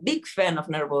a big fan of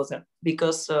Nervosa,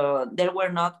 because there were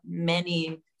not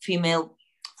many female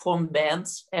formed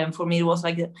bands, and for me it was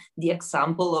like the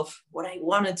example of what I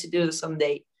wanted to do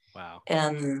someday. Wow.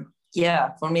 And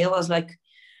yeah, for me it was like,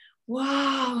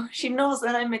 wow, she knows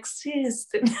that I'm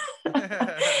existing.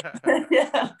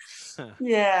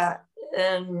 Yeah.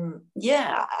 And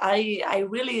yeah, I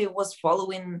really was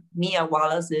following Mia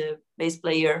Wallace, the bass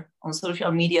player, on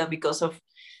social media, because of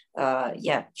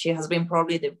she has been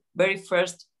probably the very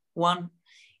first one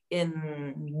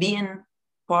in being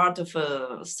part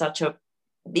of such a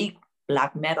big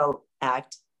black metal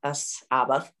act as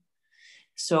Abbath.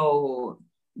 So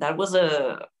that was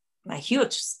a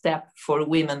huge step for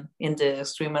women in the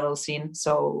extreme metal scene.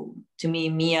 So to me,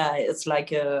 Mia is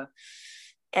like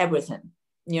everything,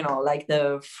 like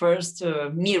the first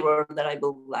mirror that I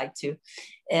would like to.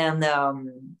 And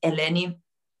Eleni,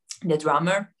 the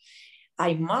drummer,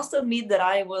 I must admit that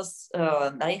I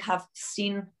have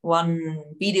seen one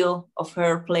video of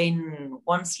her playing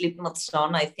one Slipknot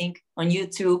song, I think, on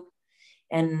YouTube,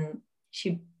 and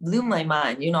she blew my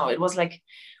mind. It was like,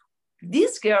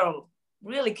 this girl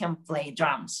really can play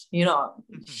drums.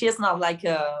 She's not like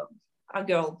a a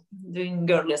girl doing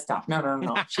girly stuff. No.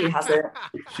 She has the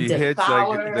hits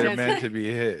power. Like they're meant to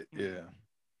be hit. Yeah.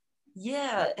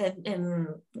 Yeah, and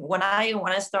when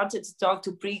I started to talk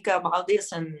to Prika about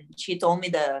this, and she told me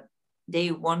that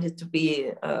they wanted to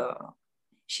be,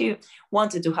 she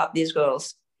wanted to have these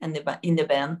girls in the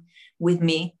band with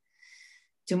me.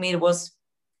 To me, it was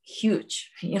huge,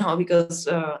 because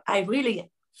I really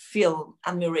feel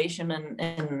admiration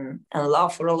and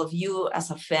love for all of you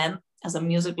as a fan, as a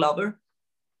music lover.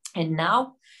 And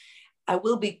now I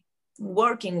will be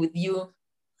working with you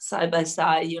side by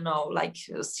side, like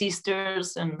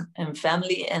sisters and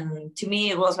family. And to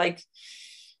me, it was like,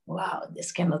 wow,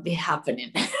 this cannot be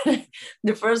happening.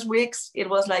 The first weeks, it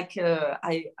was like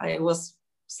I was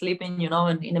sleeping,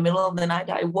 and in the middle of the night,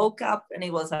 I woke up and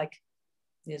it was like,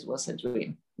 this was a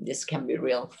dream. This can be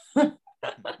real.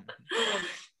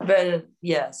 But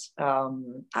yes,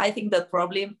 I think that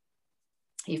probably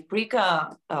if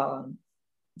Prika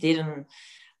didn't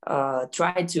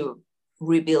try to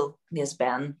rebuild this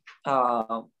band,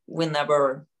 we'll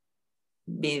never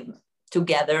be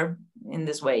together in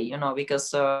this way,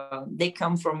 because they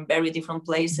come from very different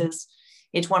places.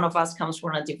 Each one of us comes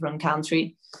from a different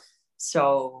country.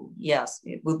 So yes,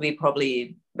 it would be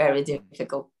probably very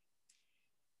difficult.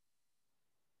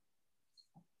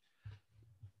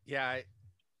 Yeah,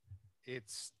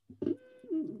 it's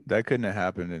that couldn't have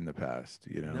happened in the past,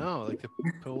 No, like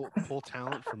to pull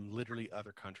talent from literally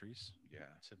other countries,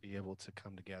 to be able to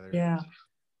come together. Yeah,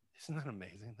 isn't that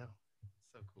amazing though?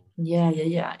 So cool.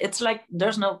 Yeah. It's like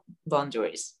there's no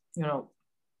boundaries.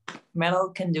 Metal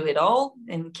can do it all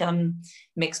and can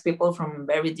mix people from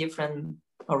very different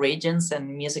origins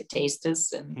and music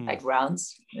tastes and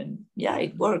backgrounds, and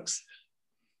it works.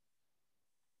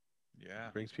 Yeah,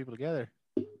 brings people together.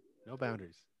 No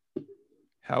boundaries.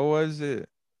 How was it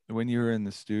when you were in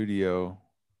the studio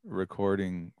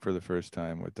recording for the first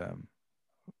time with them?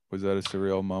 Was that a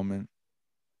surreal moment?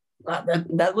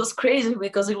 That was crazy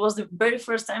because it was the very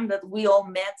first time that we all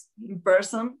met in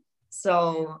person.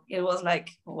 So it was like,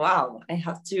 wow, I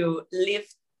have to live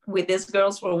with these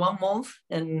girls for 1 month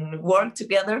and work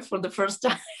together for the first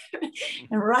time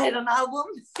and write an album.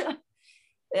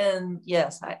 And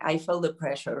yes, I felt the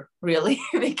pressure really,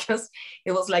 because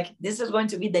it was like, this is going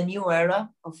to be the new era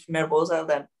of Nervosa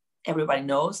that everybody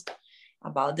knows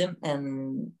about them.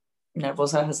 And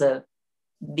Nervosa has a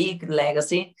big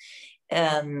legacy.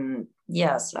 And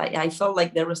yes, I felt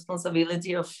like the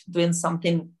responsibility of doing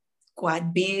something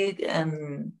quite big.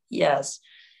 And yes,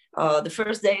 the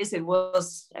first days it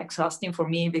was exhausting for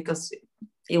me because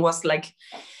it was like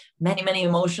many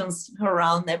emotions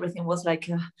around. Everything was like,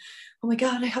 oh my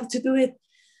God, I have to do it.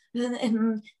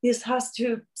 And this has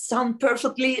to sound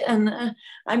perfectly. And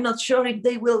I'm not sure if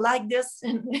they will like this.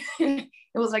 And it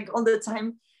was like all the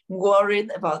time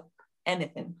worried about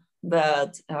anything.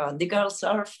 But the girls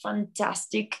are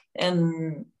fantastic.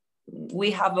 And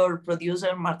we have our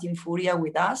producer, Martin Furia,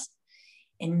 with us.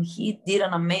 And he did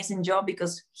an amazing job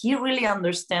because he really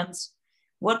understands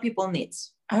what people need.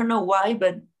 I don't know why,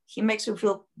 but he makes you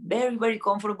feel very, very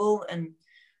comfortable. And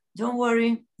don't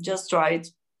worry, just try it.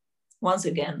 Once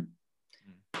again,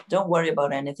 don't worry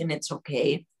about anything. It's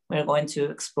okay. We're going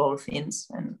to explore things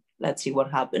and let's see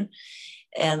what happens.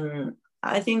 And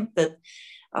I think that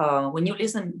when you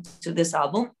listen to this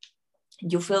album,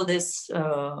 you feel this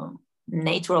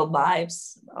natural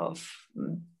vibes of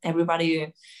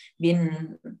everybody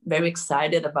being very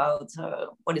excited about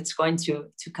what it's going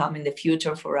to come in the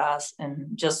future for us,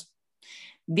 and just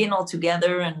being all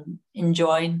together and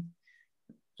enjoying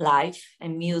life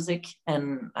and music.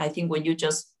 And I think when you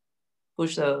just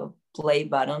push the play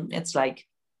button, it's like,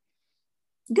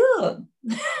 good.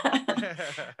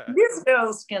 These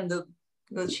girls can do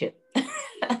good shit.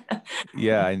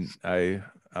 Yeah, I've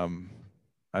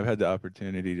had the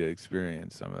opportunity to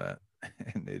experience some of that,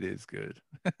 and it is good.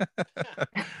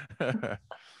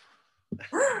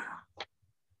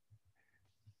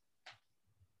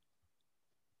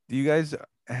 Do you guys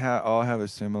all have a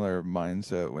similar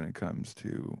mindset when it comes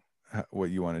to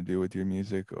what you want to do with your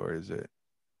music, or is it?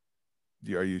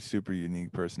 Are you super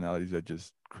unique personalities that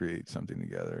just create something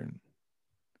together? And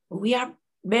we are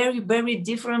very, very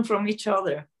different from each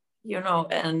other,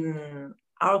 and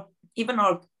even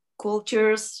our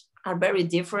cultures are very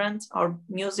different. Our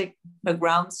music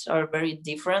backgrounds are very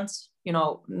different.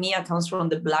 Mia comes from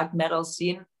the black metal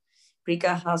scene.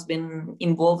 Prika has been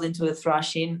involved into the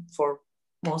thrashing for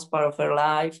most part of her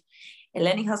life.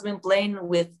 Eleni has been playing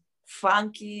with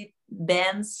funky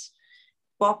bands,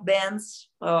 pop bands,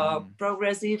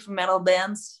 progressive metal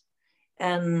bands.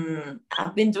 And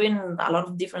I've been doing a lot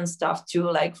of different stuff too,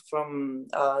 like from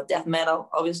death metal,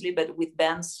 obviously, but with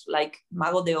bands like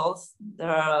Mago de Oz. They're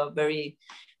a very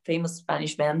famous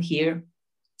Spanish band here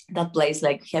that plays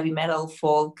like heavy metal,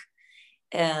 folk.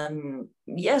 And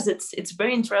yes, it's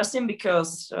very interesting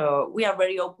because we are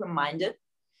very open-minded.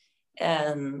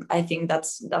 And I think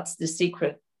that's the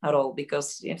secret at all,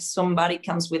 because if somebody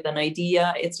comes with an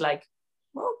idea, it's like,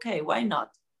 okay, why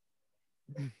not?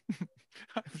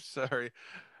 I'm sorry.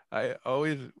 I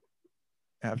always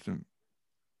have to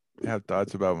have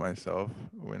thoughts about myself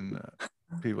when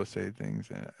people say things,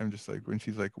 and I'm just like, when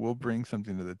she's like, we'll bring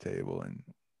something to the table and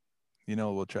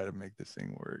we'll try to make this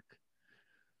thing work.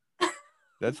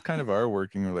 That's kind of our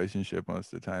working relationship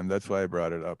most of the time. That's why I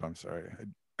brought it up. I'm sorry.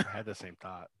 I had the same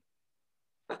thought.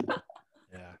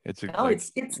 Yeah. It's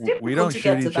we don't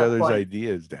shoot each other's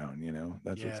ideas down,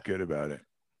 That's what's good about it.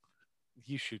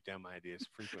 You shoot down my ideas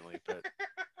frequently, but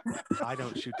I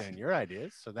don't shoot down your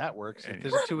ideas, so that works. If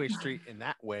there's a two-way street in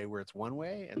that way where it's one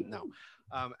way, and no,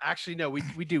 actually, no,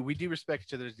 we do respect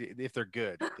each other if they're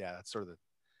good. Yeah, that's sort of the.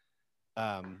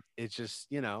 It's just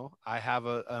I have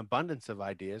an abundance of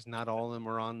ideas. Not all of them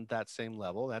are on that same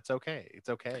level. That's okay. It's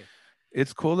okay.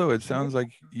 It's cool though. It sounds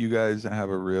like you guys have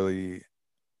a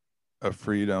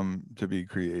freedom to be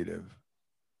creative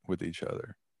with each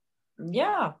other.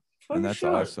 Yeah, and that's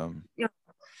sure. Awesome. Yeah.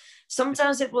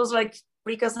 Sometimes it was like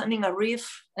Rika sending a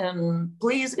riff and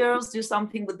please girls do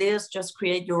something with this, just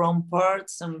create your own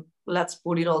parts and let's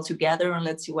put it all together and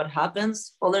let's see what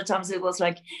happens. Other times it was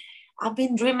like, I've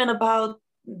been dreaming about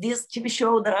this TV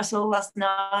show that I saw last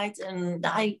night and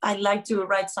I like to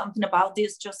write something about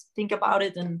this, just think about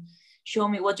it and show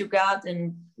me what you got.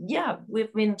 And yeah,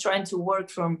 we've been trying to work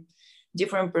from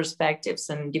different perspectives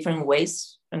and different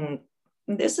ways, and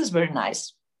this is very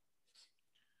nice.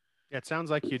 Yeah, it sounds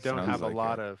like you don't have a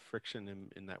lot of friction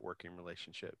in that working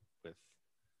relationship with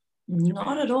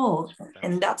not at all.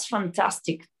 And that's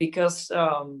fantastic because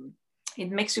it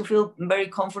makes you feel very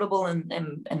comfortable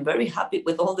and very happy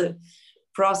with all the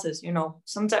process.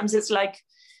 Sometimes it's like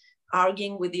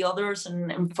arguing with the others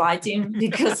and fighting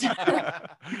because yeah.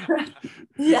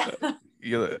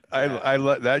 I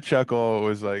that chuckle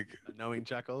was like a knowing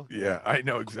chuckle. Yeah, I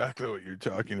know exactly what you're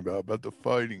talking about the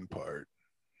fighting part.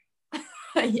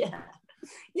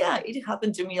 yeah, it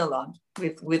happened to me a lot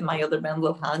with my other band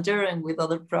Love Hunter and with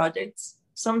other projects.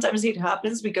 Sometimes it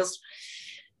happens because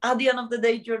at the end of the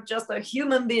day you're just a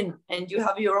human being and you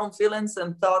have your own feelings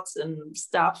and thoughts and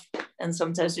stuff, and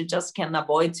sometimes you just can't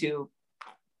avoid to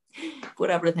put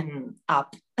everything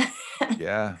up.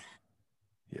 yeah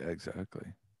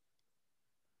exactly.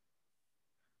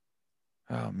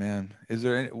 Oh man, is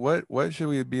there what should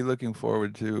we be looking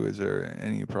forward to? Is there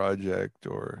any project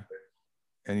or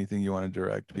anything you want to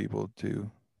direct people to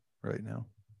right now?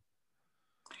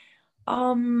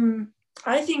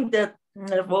 I think that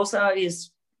Nervosa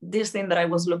is this thing that I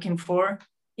was looking for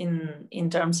in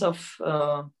terms of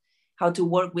how to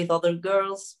work with other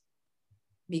girls,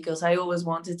 because I always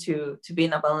wanted to be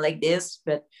in a band like this,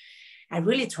 but I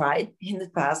really tried in the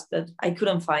past, but I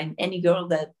couldn't find any girl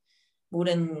that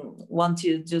wouldn't want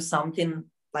to do something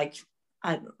like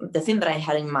the thing that I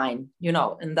had in mind,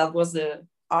 and that was the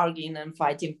arguing and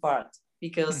fighting part,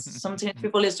 because sometimes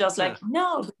people is just like,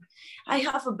 no, I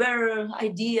have a better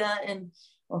idea, and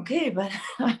okay, but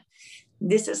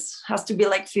this has to be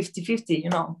like 50-50,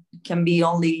 it can be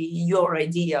only your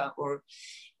idea,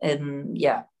 and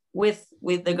yeah, with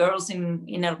the girls in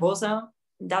Nervosa,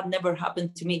 that never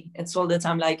happened to me. It's all the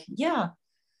time like, yeah,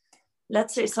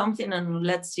 let's say something and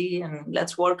let's see and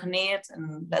let's work on it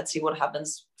and let's see what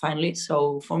happens finally.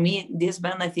 So for me, this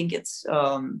band, I think it's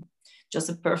just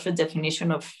a perfect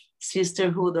definition of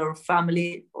sisterhood or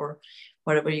family or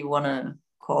whatever you want to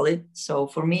call it. So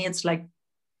for me, it's like,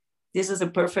 this is a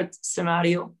perfect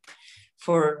scenario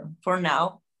for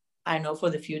now. I know for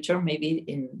the future, maybe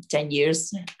in 10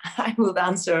 years, I will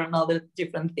answer another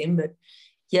different thing. But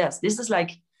yes, this is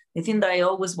like the thing that I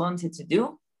always wanted to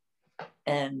do.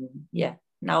 And yeah,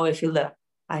 now I feel that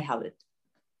I have it.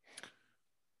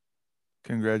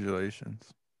 Congratulations.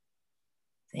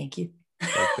 Thank you.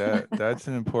 Like that's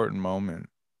an important moment,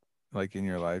 like in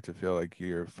your life, to feel like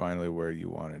you're finally where you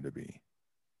wanted to be.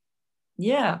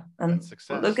 Yeah, and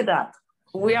look at that.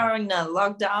 We are in a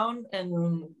lockdown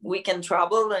and we can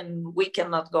travel and we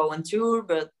cannot go on tour,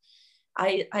 but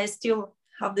I still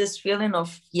have this feeling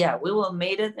of, yeah, we will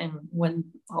made it. And when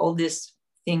all this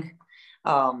thing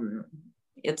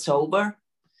it's over,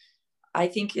 I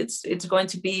think it's going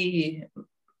to be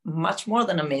much more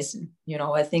than amazing.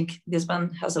 I think this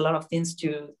band has a lot of things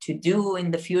to do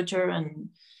in the future and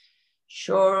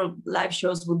sure live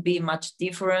shows would be much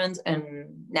different,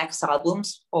 and next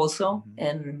albums also.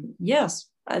 And yes,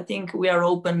 I think we are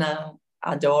open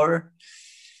a door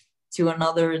to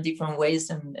another different ways,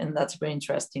 and that's very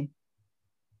interesting.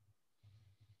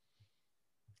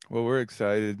 Well, we're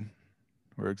excited.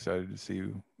 We're excited to see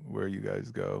where you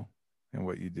guys go and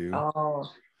what you do.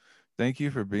 Oh, thank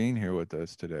you for being here with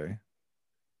us today.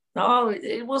 No,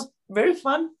 it was very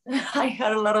fun. I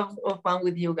had a lot of fun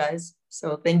with you guys.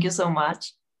 So thank you so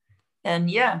much. And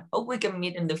yeah, hope we can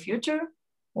meet in the future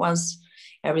once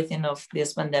everything of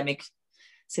this pandemic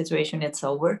situation is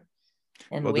over.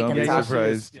 And well, we don't can be talk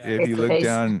surprised if you look face-to-face.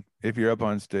 down, if you're up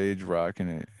on stage rocking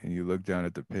it and you look down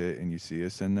at the pit and you see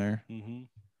us in there.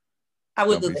 I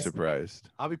will don't do be this. surprised.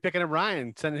 I'll be picking up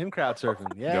Ryan, sending him crowd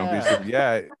surfing. Yeah. Don't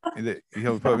be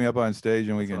he'll put me up on stage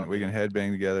and we can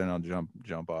headbang together and I'll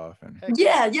jump off and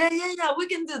yeah. We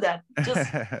can do that.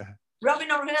 Just rubbing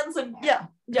our hands and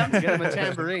jump. Get him a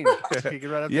tambourine.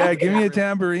 Yeah, give me a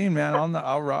tambourine, man.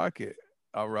 I'll rock it.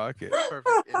 I'll rock it.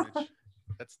 Perfect image.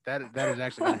 That is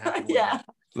actually gonna happen. Yeah.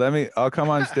 I'll come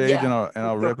on stage and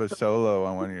I'll rip a solo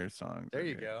on one of your songs. There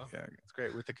you go. Yeah, it's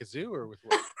great. With the kazoo or with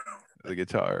what? The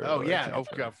guitar. Oh yeah, of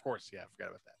course. Yeah, I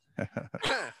forgot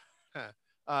about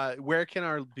that. Where can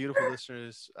our beautiful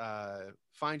listeners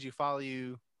find you, follow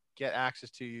you, get access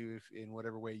to you in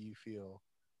whatever way you feel?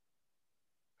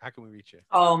 How can we reach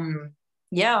you?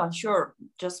 Yeah, sure.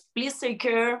 Just please take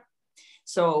care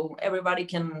so everybody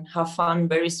can have fun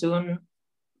very soon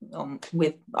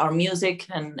with our music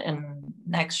and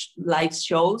next live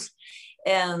shows.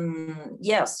 And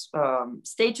yes,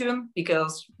 stay tuned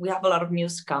because we have a lot of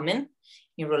news coming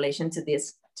in relation to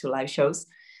these two live shows.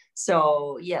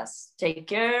 So yes, take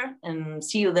care and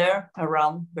see you there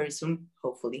around very soon,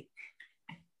 hopefully.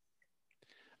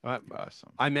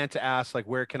 Awesome. I meant to ask, like,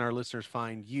 where can our listeners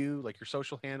find you, like your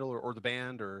social handle or the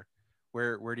band, or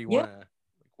where do you want to?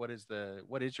 Like,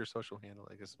 what is your social handle?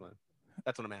 I guess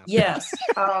that's what I'm asking. Yes,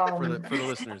 for the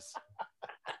listeners.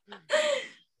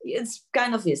 It's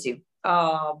kind of easy.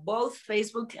 Both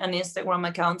Facebook and Instagram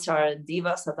accounts are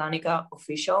Diva Satanica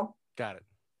Official. Got it.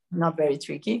 Not very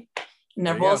tricky.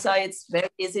 Nervosa, it's very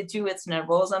easy too. It's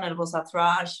Nervosa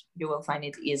Thrash. You will find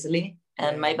it easily.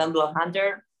 And my band Blood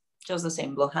Hunter, just the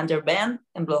same. Blood Hunter Band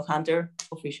and Blood Hunter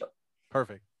Official.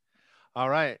 Perfect. All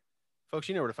right, folks,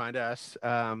 you know where to find us.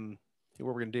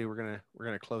 What we're gonna do? We're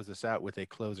gonna close this out with a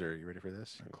closer. You ready for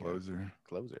this? Closer.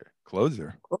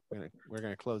 We're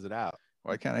gonna close it out.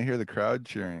 Why can't I hear the crowd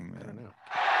cheering, man? I don't know.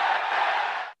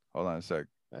 Hold on a sec.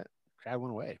 That crowd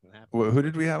went away. Who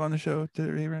did we have on the show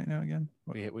today right now again?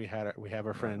 We have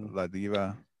our friend La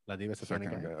Diva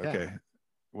Satanica. Okay. Yeah.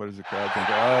 What does the crowd think?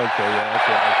 Oh, okay, yeah, that's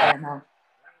right. I don't know.